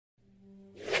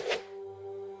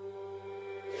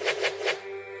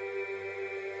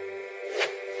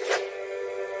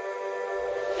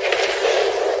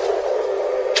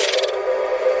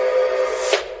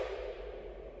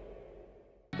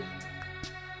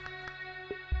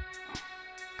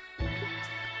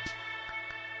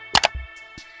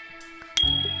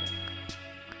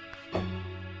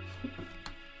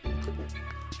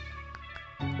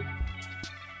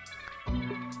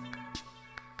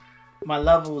My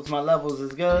levels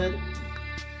is good.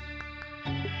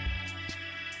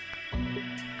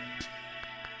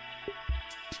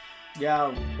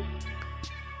 Yo.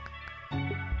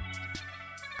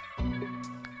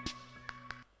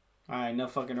 Alright, no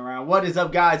fucking around. What is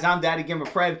up, guys? I'm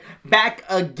DaddyGamerFred, back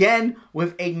again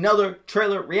with another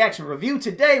trailer reaction review.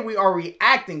 Today, we are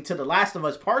reacting to The Last of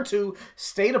Us Part 2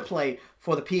 State of Play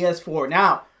for the PS4.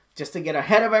 Now, just to get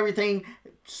ahead of everything,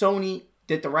 Sony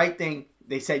did the right thing.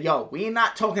 They said, yo, we ain't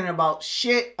not talking about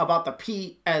shit about the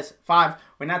PS5.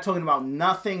 We're not talking about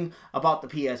nothing about the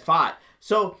PS5.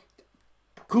 So,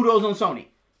 kudos on Sony.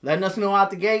 Letting us know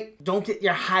out the gate, don't get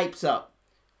your hypes up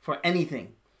for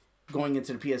anything going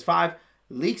into the PS5.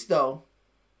 Leaks, though.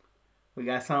 We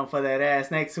got something for that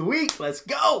ass next week. Let's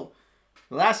go.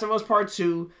 The Last of Us Part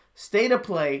 2, State of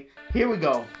Play. Here we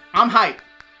go. I'm hyped.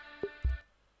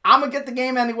 I'm going to get the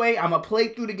game anyway. I'm going to play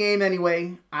through the game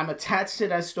anyway. I'm attached to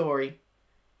that story.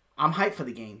 I'm hyped for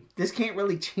the game. This can't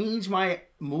really change my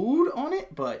mood on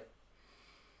it, but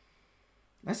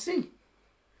let's see.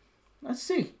 Let's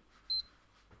see.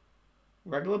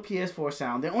 Regular PS4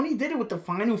 sound. They only did it with the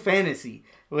Final Fantasy,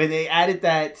 where they added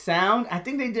that sound. I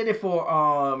think they did it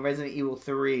for Resident Evil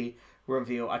 3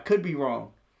 reveal. I could be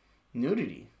wrong.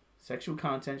 Nudity. Sexual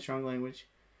content, strong language.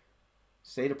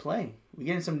 State of Play. We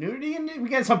getting some nudity in it? We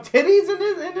getting some titties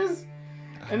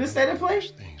in this State of Play?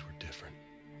 Things were different.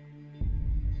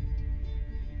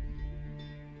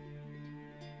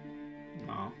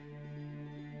 No.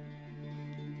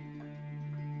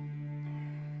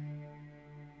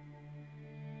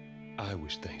 I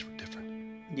wish things were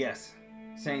different. Yes.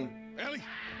 Same. Ellie.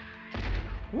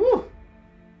 Woo!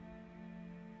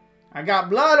 I got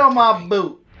blood on my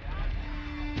boot.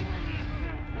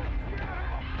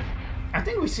 I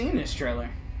think we've seen this trailer.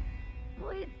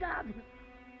 Please stop.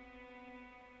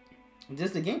 This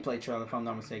is the gameplay trailer, if I'm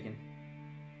not mistaken.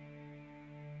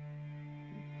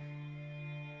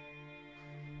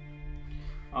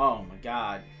 Oh my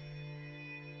god.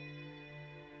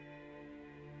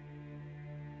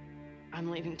 I'm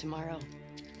leaving tomorrow.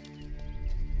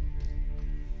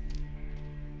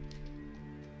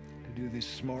 To do this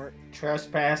smart,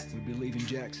 Trespassed. we'll be leaving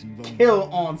Jackson vulnerable. Kill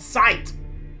on sight.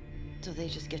 So they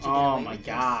just get to get Oh away my with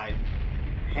god.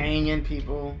 Hanging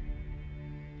people.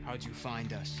 How'd you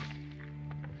find us?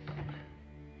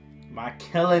 By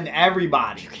killing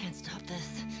everybody. this. You can't stop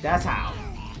this. That's how.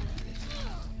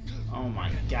 Oh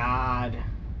my god.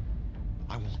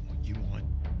 I want what you want,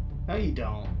 No, you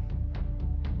don't.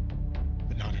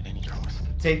 but not at any cost.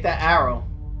 Take that arrow.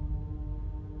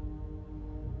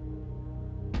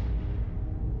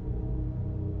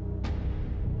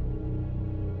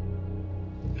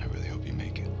 I really hope you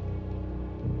make it.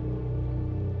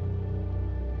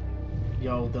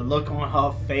 Yo, the look on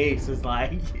her face is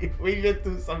like, we've been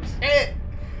through some shit.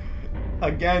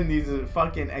 Again, these are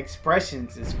fucking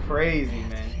expressions is crazy,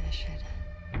 man. Finish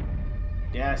it.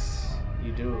 Yes,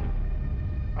 you do.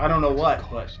 I don't know what,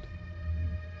 but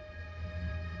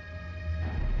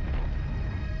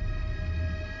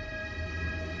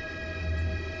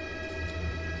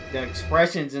the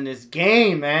expressions in this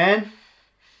game, man.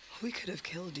 We could have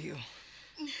killed you.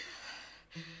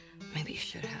 Maybe you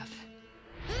should have.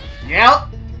 Yep.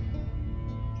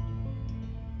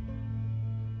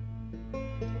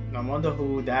 I wonder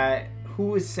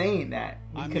who is saying that.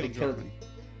 We I'm could Neil have killed Druckmann, him.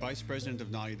 Vice President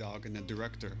of Naughty Dog and the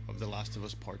Director of The Last of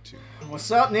Us Part 2. What's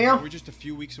up, Neil? We're just a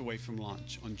few weeks away from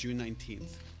launch on June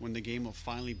 19th, when the game will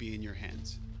finally be in your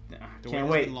hands. The Can't wait has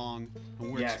wait. been long,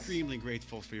 and we're Yes. extremely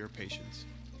grateful for your patience,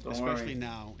 Don't especially worry.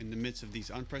 now in the midst of these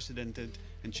unprecedented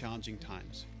and challenging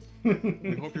times.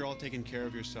 We hope you're all taking care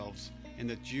of yourselves and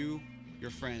that you,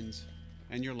 your friends,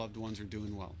 and your loved ones are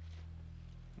doing well.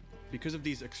 Because of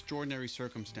these extraordinary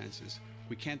circumstances,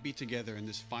 we can't be together in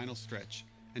this final stretch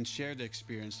and share the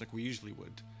experience like we usually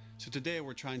would. So today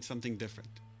we're trying something different.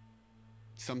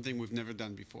 Something we've never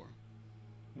done before.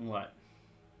 What?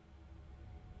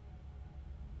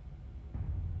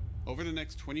 Over the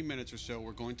next 20 minutes or so,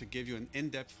 we're going to give you an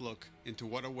in-depth look into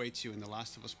what awaits you in The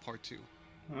Last of Us Part 2,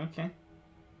 Okay.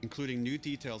 including new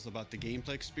details about the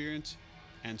gameplay experience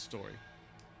and story.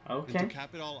 And Okay. to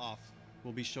cap it all off,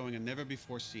 we'll be showing a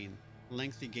never-before-seen,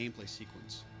 lengthy gameplay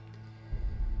sequence.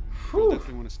 You'll Whew.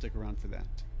 definitely want to stick around for that.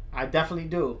 I definitely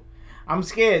do. I'm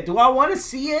scared. Do I want to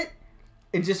see it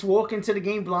and just walk into the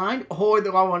game blind, or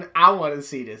do I want to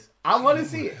see this? I want to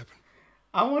see it.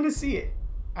 I want to see it.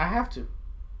 I have to.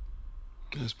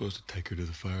 I was supposed to take her to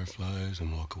the Fireflies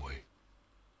and walk away.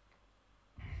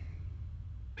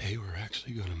 They were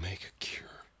actually going to make a cure.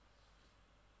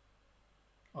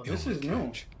 Oh, It this would is new.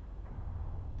 catch.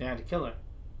 They had to kill her.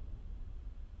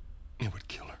 It would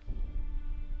kill her.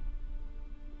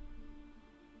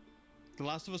 The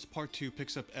Last of Us Part 2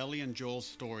 picks up Ellie and Joel's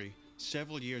story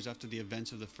several years after the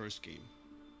events of the first game.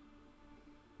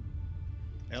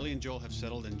 Ellie and Joel have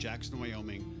settled in Jackson,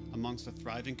 Wyoming, amongst a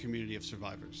thriving community of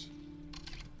survivors.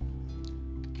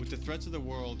 With the threats of the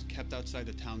world kept outside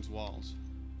the town's walls,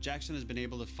 Jackson has been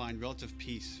able to find relative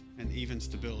peace and even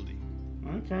stability.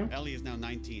 Okay. Ellie is now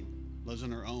 19, lives on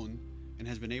her own, and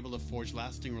has been able to forge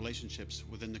lasting relationships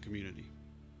within the community.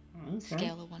 Okay.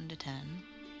 Scale of 1 to 10.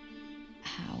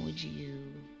 How would you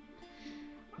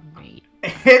rate?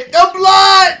 Hit the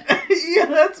blood! Yeah,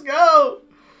 let's go!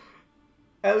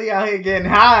 Ellie out here getting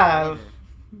high.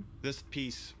 This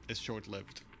peace is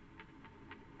short-lived.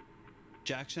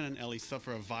 Jackson and Ellie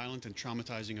suffer a violent and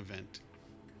traumatizing event.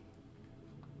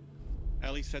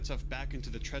 Ellie sets off back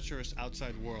into the treacherous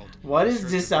outside world. What in is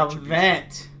search this of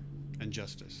event? and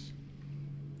justice.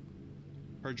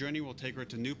 Her journey will take her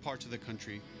to new parts of the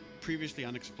country previously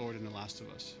unexplored in The Last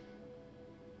of Us.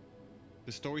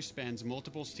 The story spans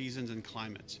multiple seasons and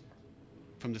climates,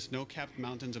 from the snow-capped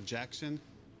mountains of Jackson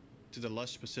to the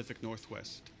lush Pacific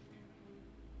Northwest.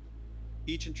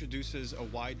 Each introduces a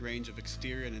wide range of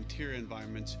exterior and interior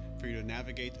environments for you to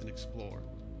navigate and explore,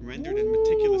 rendered in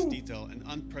meticulous detail and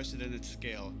unprecedented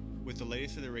scale with the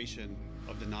latest iteration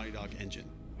of the Naughty Dog engine.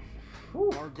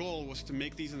 Our goal was to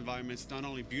make these environments not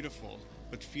only beautiful,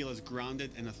 but feel as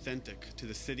grounded and authentic to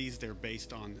the cities they're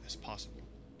based on as possible.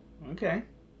 Okay.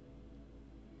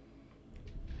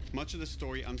 Much of the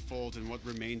story unfolds in what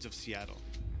remains of Seattle,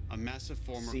 a massive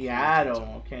former Seattle,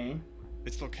 quarantine zone. okay.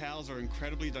 Its locales are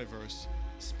incredibly diverse,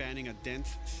 spanning a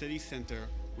dense city center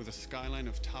with a skyline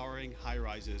of towering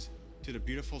high-rises to the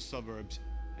beautiful suburbs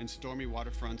and stormy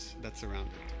waterfronts that surround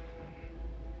it.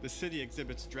 The city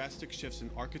exhibits drastic shifts in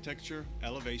architecture,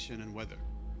 elevation, and weather.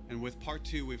 And with Part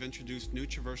 2, we've introduced new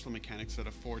traversal mechanics that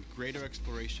afford greater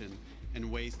exploration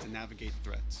and ways to navigate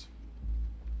threats.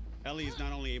 Ellie is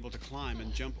not only able to climb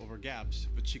and jump over gaps,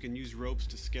 but she can use ropes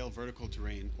to scale vertical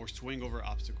terrain or swing over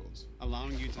obstacles,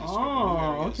 allowing you to discover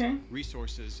new areas,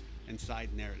 resources, and side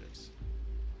narratives.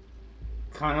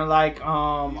 Kind of like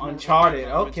Uncharted,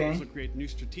 okay. Also create new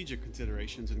strategic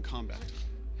considerations in combat,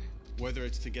 whether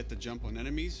it's to get the jump on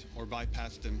enemies or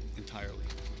bypass them entirely.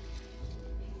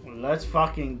 Let's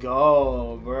fucking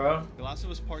go, bro. The Last of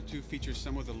Us Part 2 features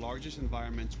some of the largest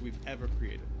environments we've ever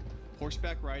created.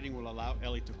 Horseback riding will allow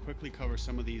Ellie to quickly cover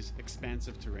some of these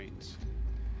expansive terrains.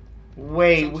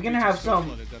 Wait, Some we're gonna streets have are so some.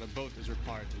 flooded that a boat is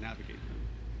required to navigate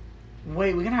them.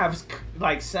 Wait, we're gonna have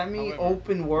like However,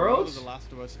 semi-open the world of worlds. The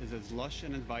Last of Us is as lush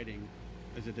and inviting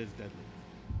as it is deadly.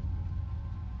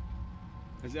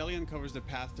 As Ellie uncovers the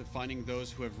path to finding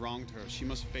those who have wronged her, she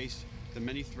must face the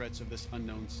many threats of this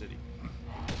unknown city.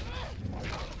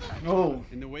 Oh,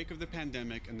 In the wake of the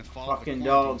pandemic and the fall Fucking of the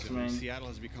dogs, quarantine zone, man. Seattle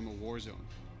has become a war zone,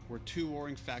 where two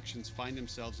warring factions find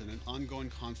themselves in an ongoing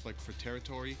conflict for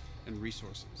territory and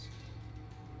resources.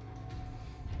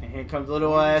 and here comes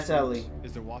little ass Ellie.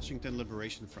 Is the Washington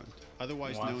Liberation Front,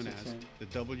 otherwise known as Washington. the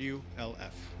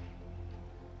WLF.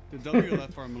 The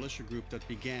WLF are a militia group that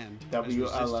began as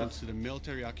WLF. resistance to the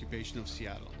military occupation of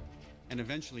Seattle, and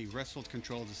eventually wrestled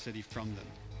control of the city from them.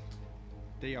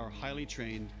 They are highly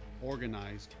trained,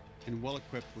 organized, and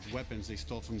well-equipped with weapons they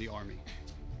stole from the army.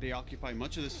 They occupy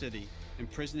much of the city,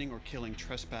 imprisoning or killing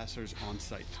trespassers on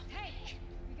sight. Hey,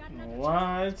 we got another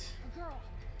What? girl.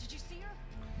 Did you see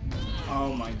her?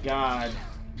 Oh my god.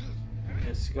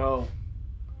 Let's go.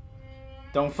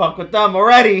 Don't fuck with them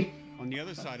already. On the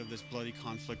other side of this bloody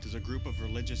conflict is a group of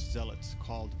religious zealots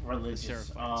called Religious.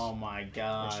 the Seraphites, Oh my or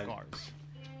god. Scars.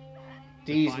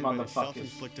 These Defined by the motherfuckers.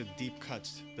 self-inflicted deep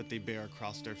cuts that they bear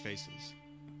across their faces.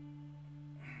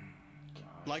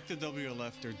 Like the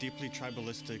WLF, they're deeply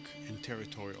tribalistic and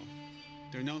territorial.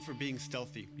 They're known for being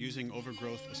stealthy, using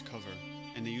overgrowth as cover,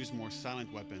 and they use more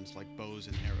silent weapons like bows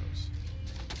and arrows.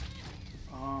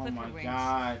 Oh Flip my her wings.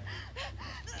 god.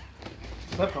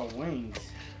 Flip her wings.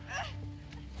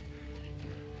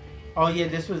 Oh yeah,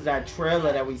 this was that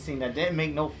trailer that we seen that didn't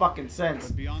make no fucking sense.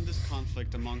 But beyond this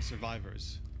conflict among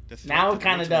survivors, the threat Now it that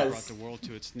kinda originally does. brought the world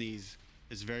to its knees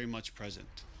is very much present.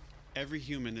 Every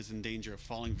human is in danger of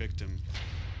falling victim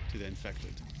to the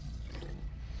infected.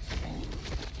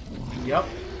 Yep.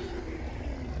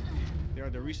 There are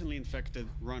the recently infected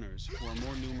runners, who are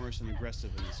more numerous and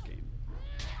aggressive in this game.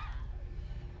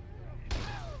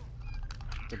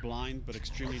 The blind but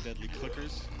extremely deadly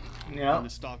clickers, and the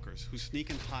Yep. stalkers, who sneak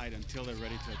and hide until they're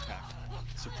ready to attack,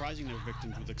 surprising their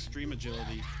victims with extreme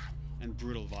agility and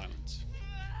brutal violence.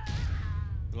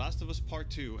 The Last of Us Part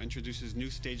 2 introduces new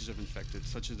stages of infected,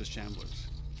 such as the Shamblers.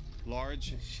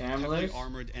 Large, heavily Shamblers?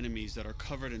 armored enemies that are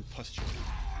covered in pustule,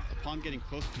 Upon getting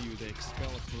close to you, they expel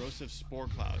a corrosive spore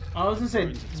cloud. I was gonna say,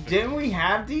 Burns its didn't victim. we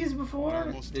have these But before? our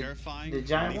most terrifying, the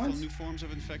giant lethal ones? new forms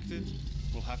of infected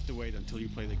will have to wait until you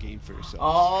play the game for yourself.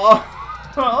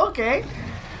 Oh, okay.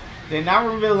 They're not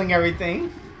revealing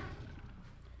everything.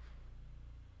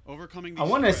 Overcoming I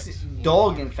these wanna threats see will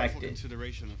dog require careful infected.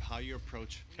 consideration of how you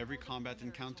approach every combat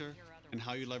encounter and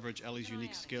how you leverage Ellie's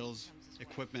unique skills,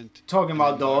 equipment, Talking and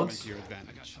about environment dogs. to your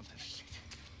advantage.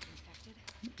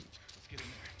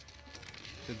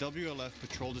 The WLF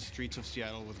patrol the streets of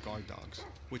Seattle with guard dogs,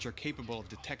 which are capable of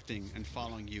detecting and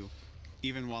following you,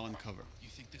 even while in cover.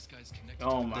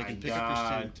 Oh They my can pick up your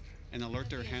god. scent and alert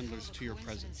their handlers to your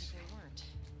presence.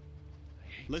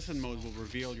 Listen mode will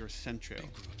reveal your scent trail,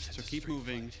 so keep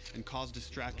moving and cause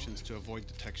distractions to avoid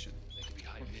detection.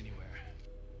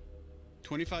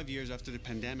 25 years after the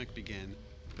pandemic began,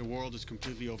 the world is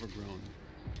completely overgrown.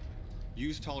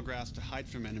 Use tall grass to hide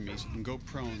from enemies and go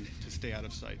prone to stay out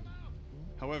of sight.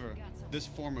 However, this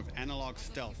form of analog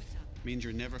stealth means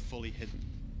you're never fully hidden.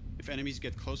 If enemies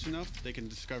get close enough, they can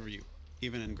discover you,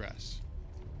 even in grass.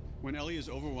 When Ellie is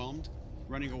overwhelmed,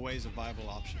 running away is a viable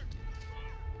option.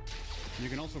 You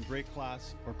can also break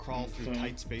class or crawl through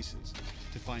tight spaces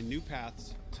to find new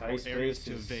paths or areas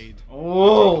to evade or take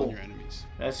on Oh, your enemies.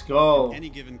 let's go. In any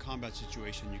given combat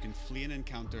situation, you can flee an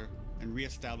encounter and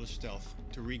re-establish stealth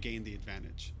to regain the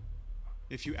advantage.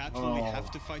 If you absolutely have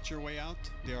to fight your way out,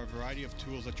 there are a variety of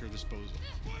tools at your disposal.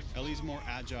 Ellie's more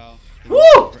agile than Woo!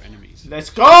 most of her enemies. Let's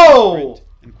go. Sprint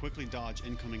and quickly dodge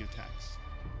incoming attacks.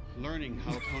 Learning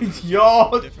how opponents Yo.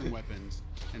 attack with different weapons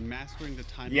and mastering the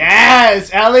timing. Yes,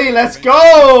 Ellie, let's prevents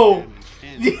go.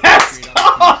 damage and Yes. create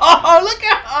opportunities Oh, look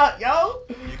at her, yo.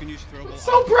 You can use throwable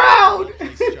So items proud. or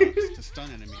place shots to stun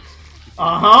enemies before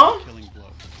Uh-huh. a killing blow.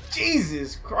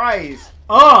 Jesus Christ.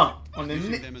 On the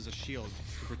Using them as a shield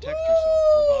to protect yourself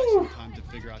or buy some time to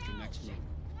figure out your next move.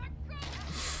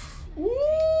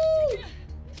 Woo.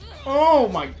 Oh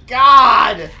my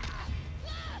god.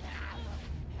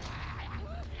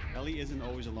 Ellie isn't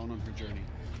always alone on her journey.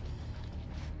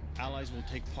 Allies will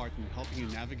take part in helping you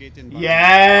navigate the environment,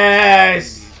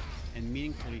 Yes. and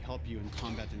meaningfully help you in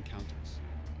combat encounters.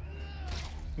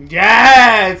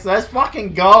 Yes. Let's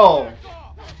fucking go.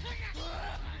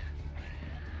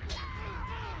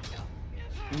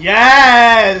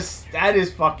 Yes. That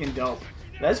is fucking dope.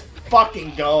 Let's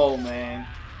fucking go, man.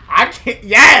 I can't.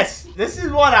 Yes. This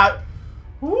is what I.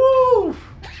 Woo.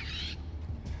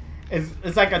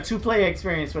 It's like a two-player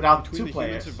experience without Between two the human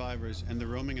players. survivors and the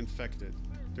roaming infected,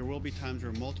 there will be times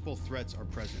where multiple threats are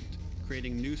present,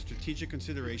 creating new strategic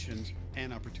considerations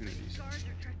and opportunities.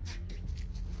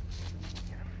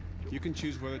 You can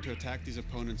choose whether to attack these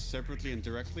opponents separately and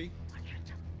directly,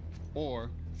 or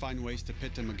find ways to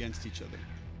pit them against each other.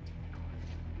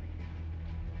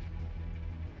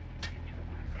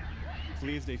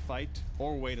 Flee as they fight,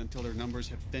 or wait until their numbers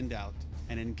have thinned out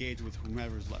and engage with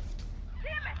whomever's left.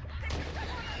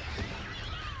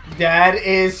 That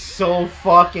is so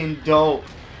fucking dope.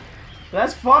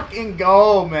 Let's fucking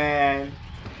go, man.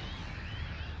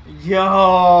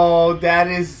 Yo, that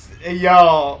is...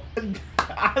 Yo.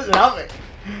 I love it.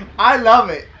 I love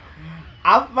it.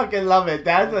 I fucking love it.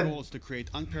 That's Our a... goal is to create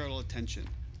unparalleled attention,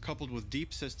 coupled with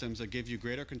deep systems that give you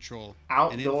greater control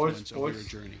and Outdoor influence over your sports.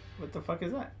 journey. What the fuck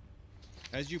is that?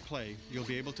 As you play, you'll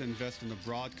be able to invest in a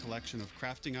broad collection of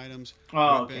crafting items,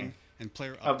 Oh, weapon, okay. and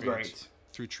player Upgrades. upgrades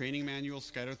through training manuals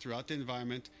scattered throughout the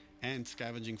environment and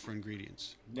scavenging for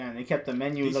ingredients. Damn, they kept the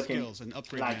menu These looking skills and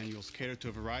upgrade like manuals cater to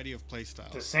a variety of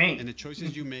playstyles, the same. and the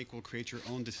choices you make will create your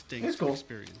own distinct It's cool.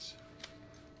 experience.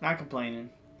 Not complaining.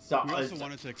 So, We also it's-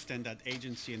 wanted to extend that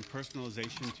agency and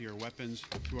personalization to your weapons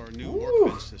through our new Ooh.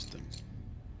 workbench system.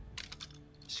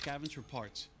 Scavenge for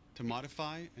parts to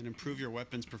modify and improve your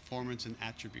weapon's performance and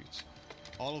attributes,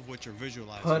 all of which are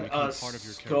visualized and Put become a part of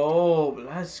your character. scope.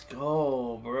 Let's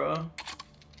go, bro.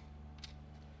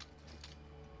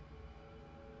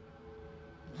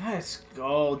 Let's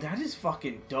go. That is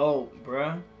fucking dope,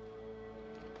 bro.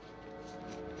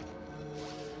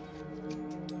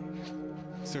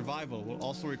 Survival will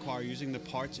also require using the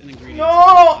parts and ingredients No,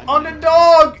 that you find on in the your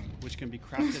dog. which can be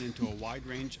crafted into a wide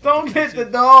range of Don't hit the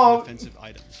defensive dog. and offensive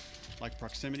items, like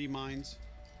proximity mines,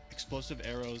 explosive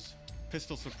arrows,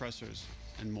 pistol suppressors,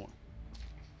 and more.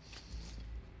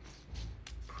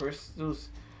 Crystals.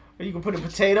 Are you gonna put a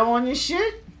potato on your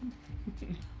shit?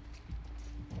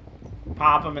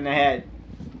 Pop him in the head.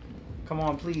 Come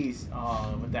on, please.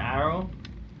 With the arrow.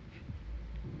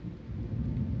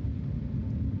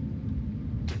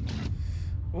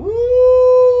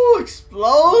 Ooh,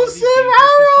 explosive These game arrows.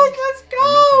 systems Let's are meant to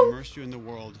go. immerse you in the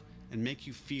world and make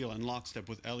you feel in lockstep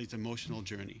with Ellie's emotional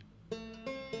journey.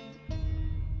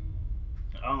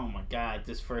 god,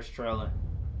 this first trailer.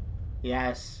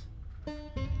 Yes.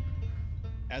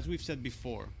 As we've said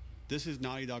before, this is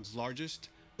Naughty Dog's largest,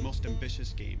 most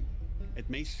ambitious game. It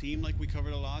may seem like we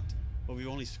covered a lot, but we've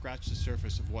only scratched the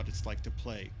surface of what it's like to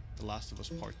play The Last of Us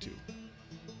Part 2.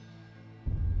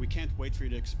 We can't wait for you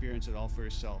to experience it all for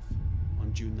yourself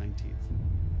on June 19th.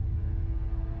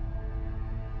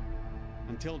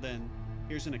 Until then,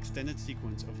 here's an extended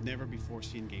sequence of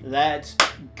never-before-seen gameplay. Let's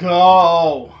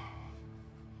go!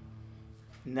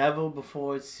 Never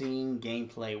before seen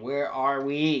gameplay. Where are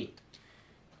we?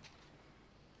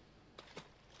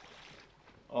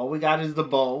 All we got is the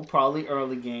bow. Probably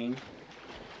early game.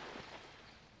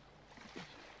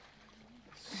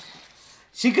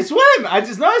 She can swim! I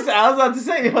just noticed that. I was about to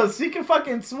say, yo, she can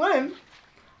fucking swim.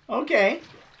 Okay.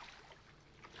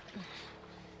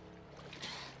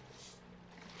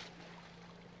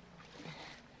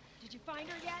 Did you find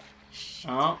her yet?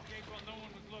 Oh.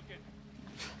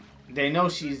 They know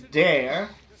she's there.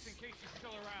 Just in case she's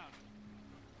still around.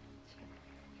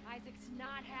 Isaac's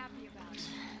not happy about it.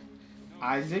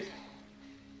 Isaac?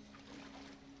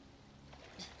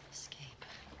 Escape.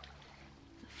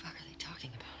 The fuck are they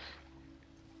talking about?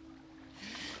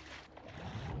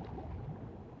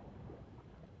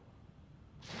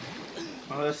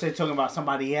 Oh, let's say talking about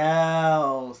somebody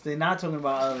else. They're not talking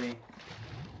about Ellie.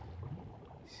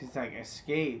 She's like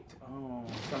escaped. Oh,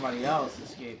 somebody else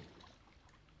escaped.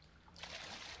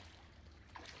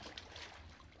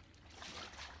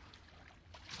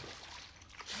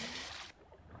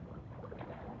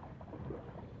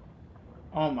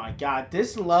 Oh my god,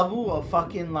 this level of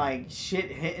fucking like shit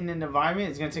hitting in the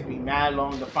environment is gonna take me mad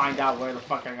long to find out where the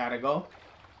fuck I gotta go.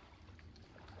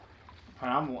 But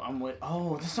I'm with.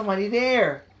 Oh, there's somebody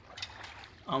there.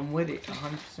 I'm with it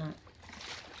 100%.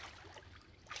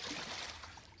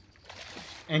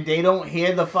 And they don't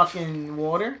hear the fucking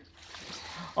water?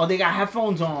 Oh, they got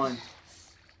headphones on.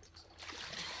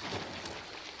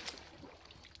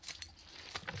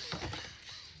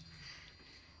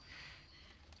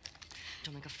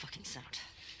 Don't make a fucking sound.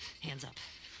 Hands up.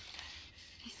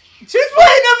 She's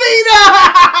playing Avita!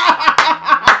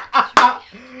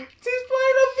 She's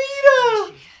playing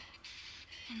Avita!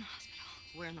 In the hospital.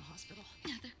 We're in the hospital.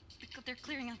 Yeah, they're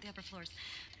clearing out the upper floors.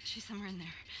 She's somewhere in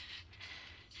there.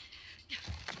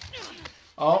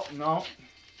 Oh, no.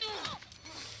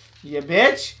 Yeah,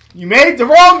 bitch. You made the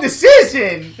wrong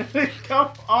decision.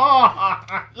 Come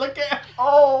on. Look at...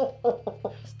 Oh.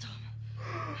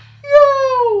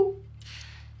 Yo.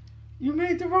 You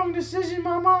made the wrong decision,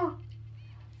 mama.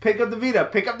 Pick up the Vita.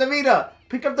 Pick up the Vita.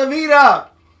 Pick up the Vita.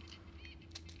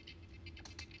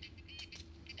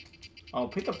 Oh,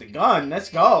 pick up the gun. Let's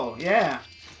go. Yeah.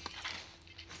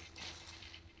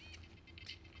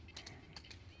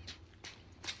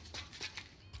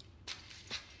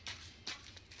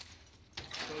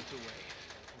 Boat's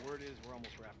away. Word is we're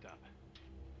almost wrapped up.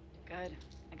 Good.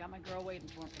 I got my girl waiting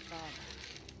for him for Bob.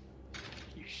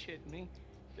 You shit me?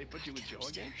 They put you with Joe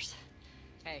again? Upstairs.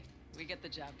 Hey, we get the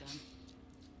job done.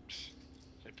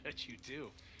 I bet you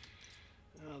do.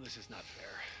 Oh, this is not fair.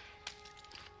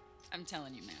 I'm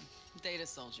telling you, man. Data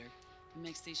soldier. It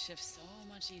makes these shifts so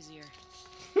much easier.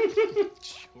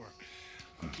 Sure.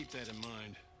 I'll keep that in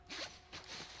mind.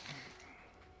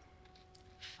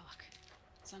 Fuck.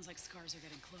 Sounds like scars are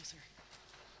getting closer.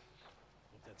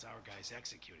 Hope that's our guys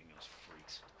executing those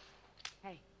freaks.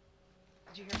 Hey,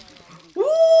 did you hear about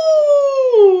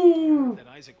Ooh. That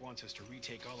Isaac wants us to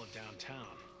retake all of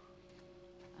downtown.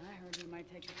 I heard we might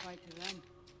take the fight to them.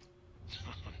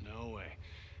 No way.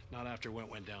 Not after what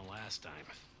went down last time.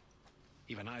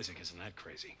 Even Isaac isn't that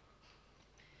crazy.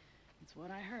 That's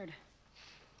what I heard.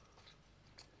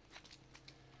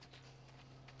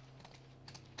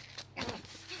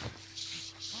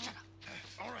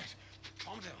 All right,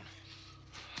 calm down.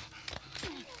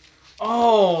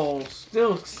 Oh,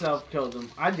 still self-killed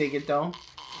him. I dig it, though.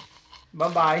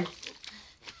 Bye-bye.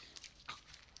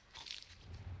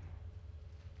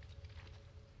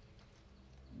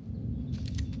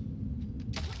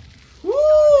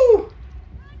 Woo!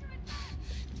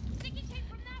 Sticky tape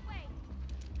from that way.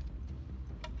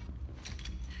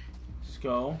 Let's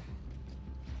go.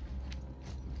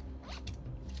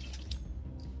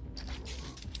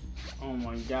 Oh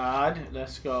my god.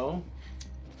 Let's go.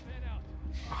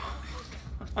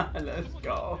 Let's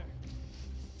go.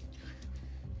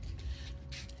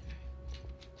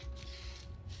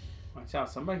 Watch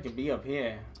out, somebody could be up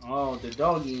here. Oh, the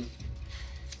doggy.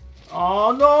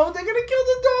 Oh no, they're gonna kill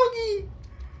the doggy.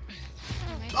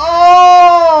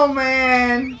 Oh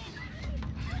man.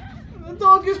 The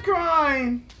dog is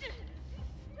crying.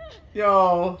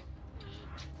 Yo.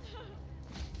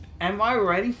 And Am I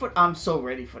ready for... I'm so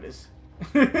ready for this.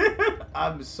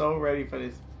 I'm so ready for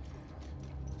this.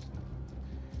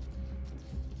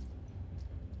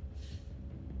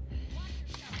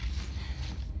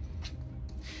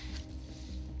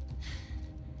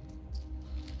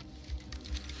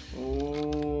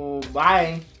 Oh,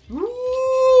 bye.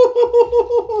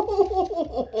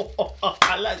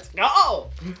 Let's go.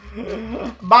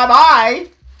 Bye-bye.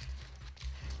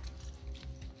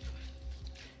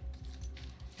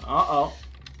 Uh-oh.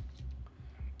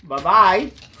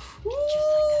 Bye-bye.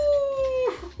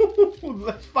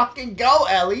 Let's fucking go,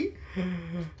 Ellie.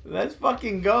 Let's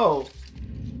fucking go.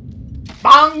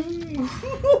 Bang!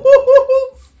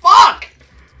 Fuck!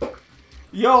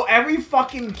 Yo, every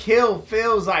fucking kill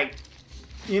feels like...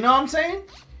 You know what I'm saying?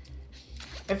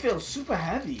 It feels super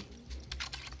heavy.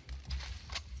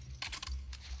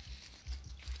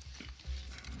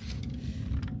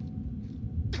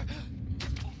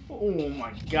 Oh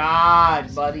my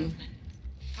god, buddy.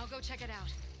 I'll go check it out.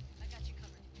 I got you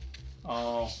covered.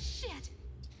 Oh. Shit!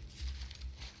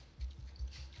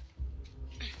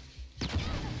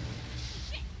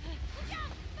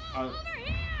 Over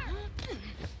here!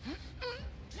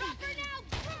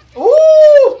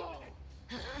 Ooh!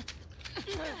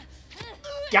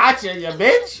 Gotcha, you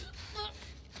bitch.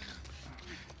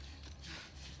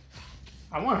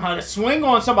 I want her to swing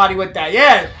on somebody with that.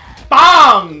 Yeah.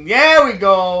 Bang! There we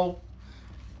go.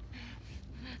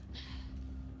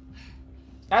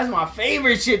 That's my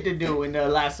favorite shit to do in The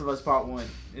Last of Us Part 1.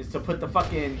 Is to put the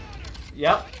fucking...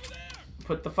 Yep.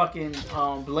 Put the fucking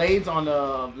blades on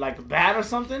the... Like a bat or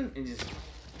something. And just...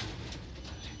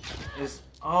 It's...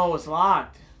 Oh, it's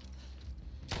locked.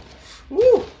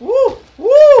 Woo! Woo!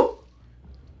 Woo!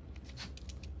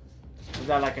 Is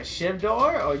that like a shiv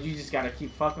door? Or you just gotta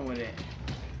keep fucking with it?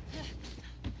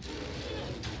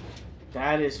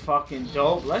 That is fucking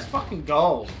dope. Let's fucking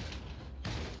go.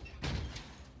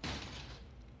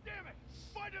 Damn it!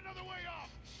 Find another way off!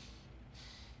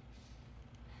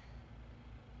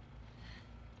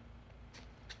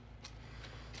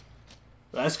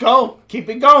 Let's go. Keep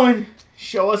it going.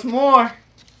 Show us more.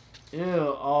 Ew.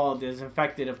 Oh, there's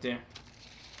infected up there.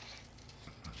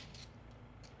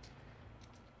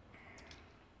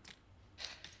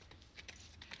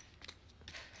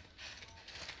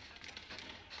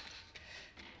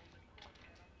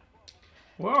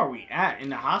 Where are we at? In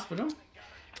the hospital?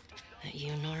 That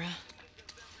you, Nora?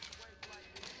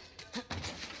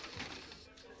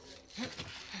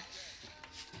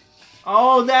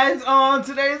 Oh, that's on.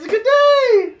 Today is a good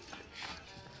day.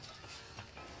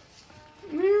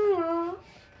 Yeah.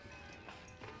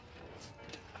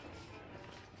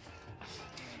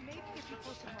 Maybe if you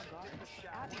posted more guard,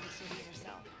 Abby would see it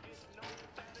herself.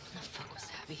 What the fuck was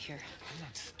Abby here? I'm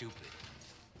not stupid.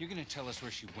 You're gonna tell us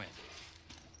where she went.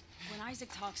 When Isaac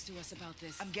talks to us about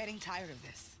this... I'm getting tired of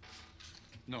this.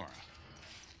 Nora.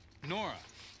 Nora!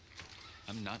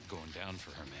 I'm not going down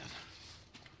for her, man.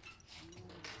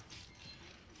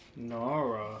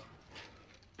 Nora.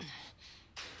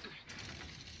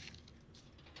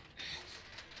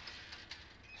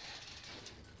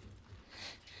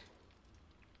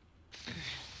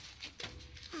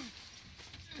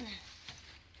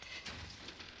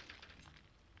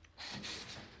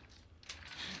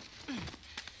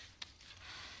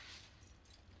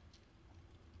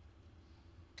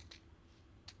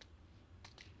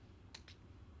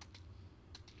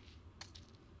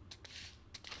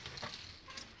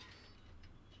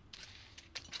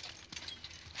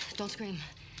 Don't scream.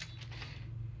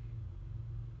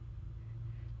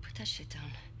 Put that shit down.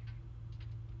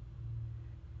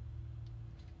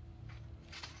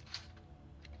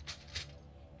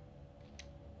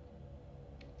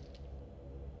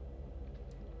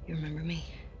 You remember me?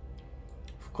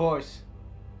 Of course.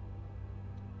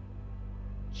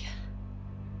 Yeah.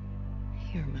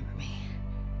 You remember me.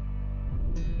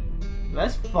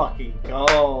 Let's fucking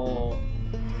go.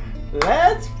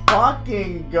 Let's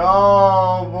fucking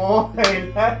go,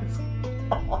 boy. Let's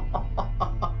go.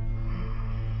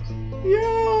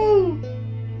 Yo.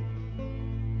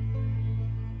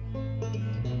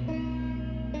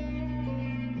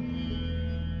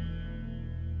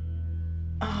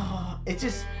 Oh, it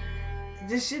just...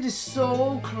 This shit is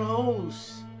so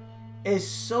close. It's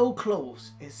so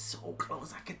close. It's so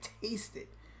close. I could taste it.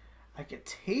 I could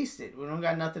taste it. We don't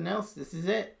got nothing else. This is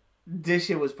it. This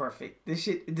shit was perfect.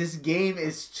 This game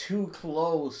is too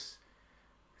close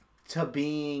to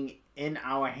being in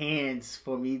our hands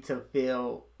for me to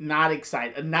feel not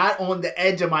excited, not on the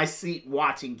edge of my seat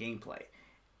watching gameplay.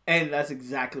 And that's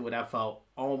exactly what I felt.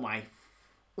 Oh my.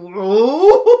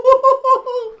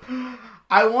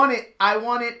 I want it. I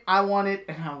want it. I want it.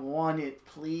 And I want it.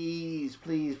 Please,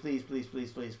 please, please, please, please,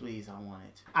 please, please. I want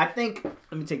it. I think,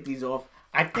 let me take these off.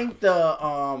 I think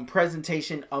the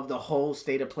presentation of the whole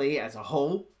state of play as a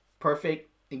whole, perfect.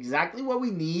 Exactly what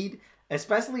we need.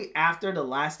 Especially after the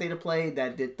last state of play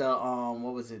that did the,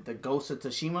 what was it? The Ghost of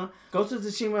Tsushima. Ghost of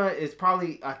Tsushima is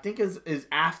probably, I think is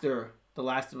after The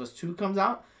Last of Us 2 comes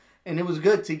out. And it was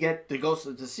good to get the Ghost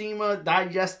of Tsushima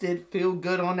digested, feel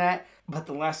good on that. But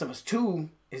The Last of Us 2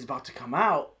 is about to come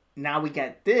out. Now we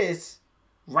get this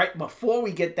right before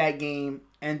we get that game.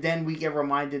 And then we get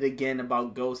reminded again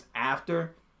about Ghost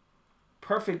after.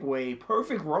 Perfect way,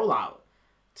 perfect rollout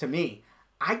to me.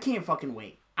 I can't fucking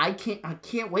wait. I can't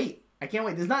wait. I can't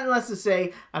wait. There's nothing less to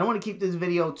say. I don't want to keep this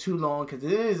video too long because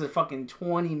it is a fucking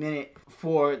 20-minute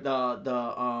for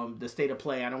the state of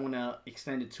play. I don't want to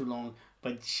extend it too long.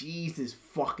 But Jesus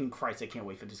fucking Christ, I can't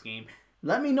wait for this game.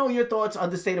 Let me know your thoughts on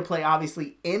the state of play,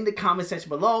 obviously, in the comment section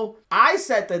below. I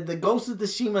said that the Ghost of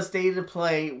Tsushima state of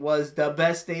play was the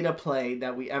best state of play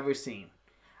that we ever seen.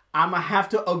 I'm going to have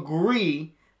to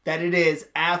agree that it is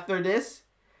after this.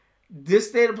 This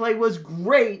state of play was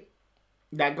great.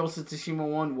 That Ghost of Tsushima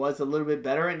one was a little bit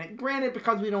better. And granted,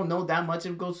 because we don't know that much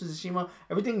of Ghost of Tsushima,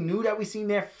 everything new that we seen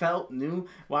there felt new.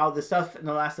 While the stuff in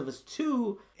The Last of Us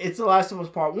 2, it's The Last of Us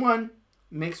Part 1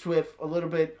 mixed with a little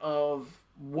bit of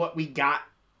what we got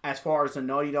as far as a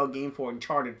Naughty Dog game for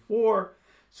Uncharted 4.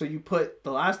 So you put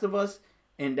The Last of Us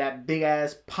in that big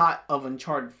ass pot of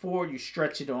Uncharted 4. You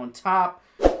stretch it on top.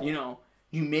 You know,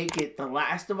 you make it The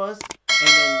Last of Us. And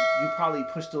then you probably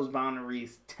push those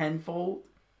boundaries tenfold.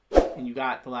 And you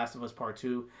got The Last of Us Part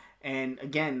 2. And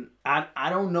again, I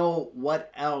don't know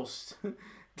what else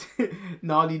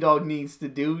Naughty Dog needs to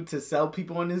do to sell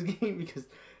people in this game because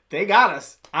they got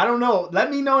us. I don't know.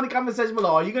 Let me know in the comment section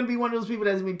below. Are you going to be one of those people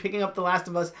that's going to be picking up The Last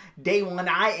of Us day one?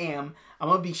 I am. I'm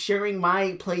going to be sharing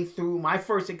my playthrough, my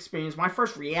first experience, my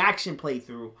first reaction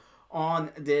playthrough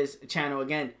on this channel.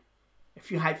 Again,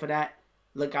 if you're hyped for that,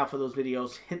 look out for those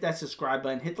videos. Hit that subscribe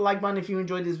button. Hit the like button if you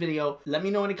enjoyed this video. Let me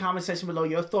know in the comment section below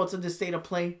your thoughts of this state of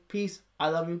play. Peace. I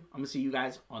love you. I'm going to see you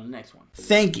guys on the next one.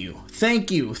 Thank you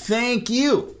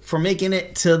for making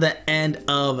it to the end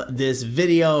of this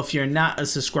video. If you're not a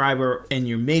subscriber and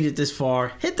you made it this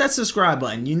far, hit that subscribe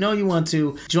button. You know you want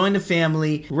to. Join the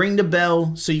family. Ring the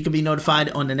bell so you can be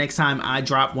notified on the next time I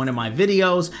drop one of my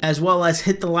videos, as well as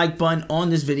hit the like button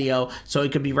on this video so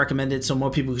it could be recommended so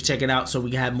more people can check it out so we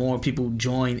can have more people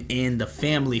join in the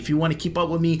family. If you want to keep up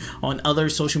with me on other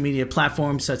social media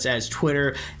platforms such as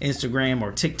Twitter, Instagram,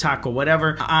 or TikTok or whatever,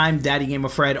 I'm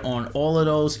DaddyGamerFred on all of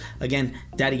those. Again,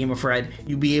 DaddyGamerFred.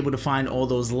 You'll be able to find all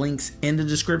those links in the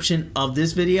description of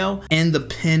this video and the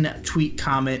pinned tweet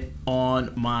comment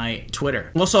on my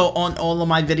Twitter. Also, on all of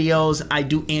my videos, I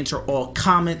do answer all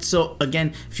comments. So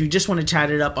again, if you just want to chat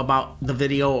it up about the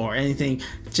video or anything,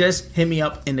 just hit me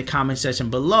up in the comment section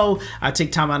below. I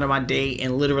take time out of my day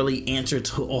and literally answer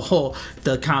to all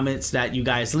the comments that you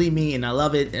guys leave me, and I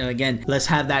love it. And again, let's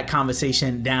have that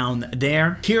conversation down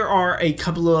there. Here are a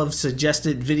couple of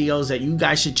suggested videos that you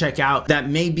guys should check out that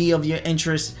may be of your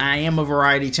interest. I am a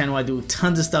variety channel. I do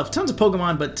tons of stuff, tons of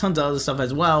Pokemon, but tons of other stuff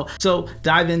as well. So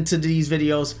dive into these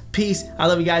videos. Peace. I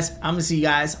love you guys. I'm gonna see you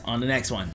guys on the next one.